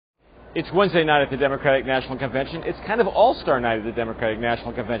It's Wednesday night at the Democratic National Convention. It's kind of all-star night at the Democratic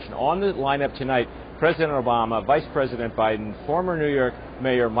National Convention. On the lineup tonight, President Obama, Vice President Biden, former New York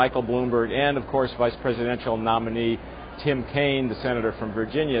Mayor Michael Bloomberg, and, of course, Vice Presidential nominee Tim Kaine, the senator from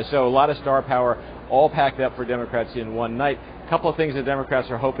Virginia. So a lot of star power, all packed up for Democrats in one night. A couple of things that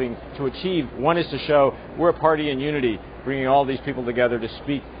Democrats are hoping to achieve. One is to show we're a party in unity, bringing all these people together to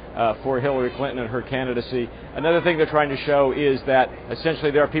speak for Hillary Clinton and her candidacy. Another thing they're trying to show is that essentially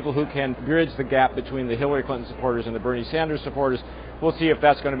there are people who can bridge the gap between the Hillary Clinton supporters and the Bernie Sanders supporters. We'll see if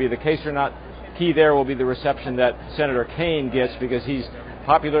that's going to be the case or not. Key there will be the reception that Senator Kaine gets, because he's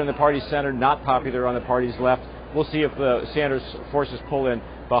popular in the party's center, not popular on the party's left. We'll see if the Sanders forces pull in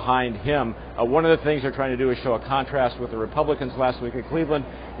behind him. One of the things they're trying to do is show a contrast with the Republicans last week in Cleveland,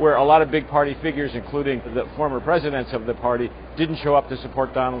 where a lot of big party figures, including the former presidents of the party, didn't show up to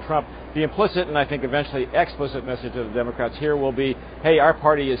support Donald Trump. The implicit and I think eventually explicit message of the Democrats here will be, hey, our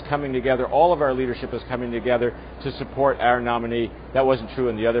party is coming together, all of our leadership is coming together to support our nominee. That wasn't true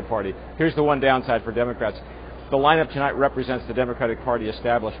in the other party. Here's the one downside for Democrats. The lineup tonight represents the Democratic Party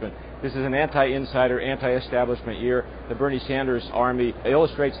establishment. This is an anti-insider, anti-establishment year. The Bernie Sanders army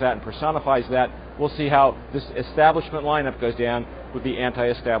illustrates that and personifies that. We'll see how this establishment lineup goes down with the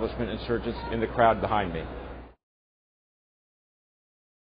anti-establishment insurgents in the crowd behind me.